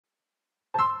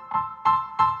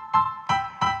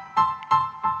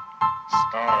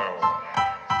Style.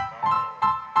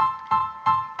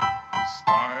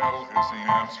 Style is the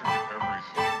answer to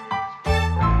everything.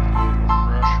 A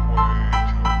fresh way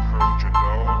to approach a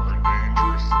dull or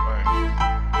dangerous thing.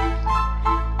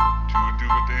 To do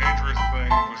a dangerous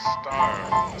thing with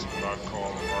style is what I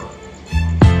call art.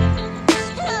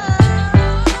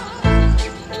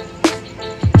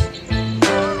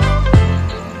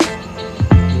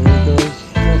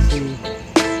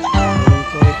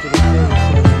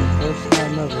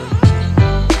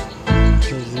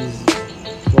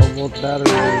 Both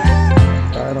batteries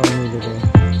died on me today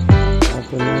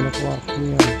after 9 o'clock p.m.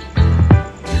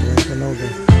 here in Canoga.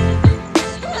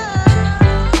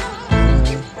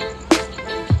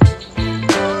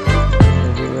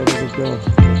 We'll be ready to go.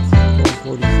 It's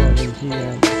 12:47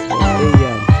 p.m. or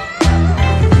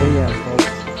a.m.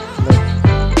 folks. Look,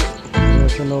 here in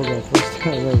Canoga, first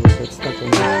time ever get stuck in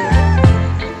this.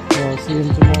 So I'll see him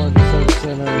tomorrow at the service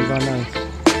center in Van Nuys.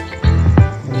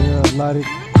 And here at Atlantic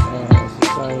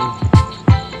Society.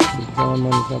 The John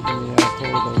Money Company I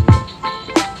told over there.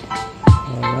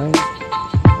 Alright?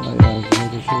 Oh yeah, just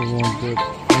making sure everyone's good.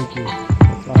 Thank you.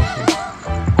 That's awesome.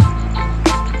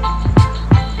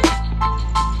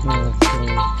 Yeah, so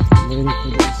I'm waiting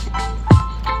for this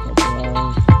couple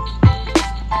hours.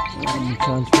 I'm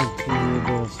transferred to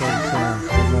the service center.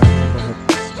 So now I have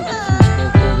to stick a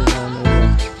seat on over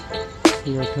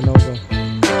here at Canoga.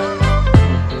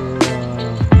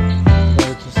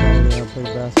 Play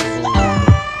basketball.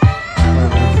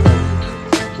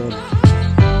 Good.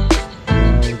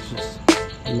 Now it's just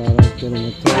a matter of getting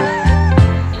a tow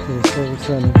to the service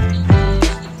center.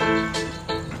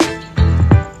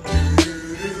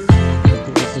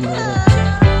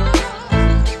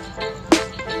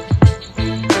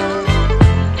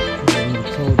 Getting the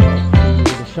towed out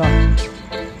to the shop.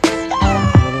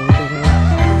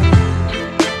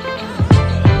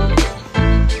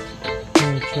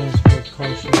 Transport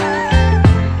car shop.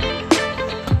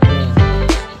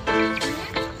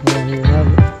 Here you have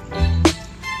it.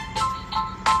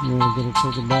 And we're going to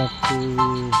take it back to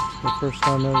the first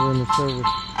time ever in the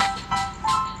service.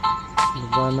 It was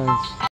very nice.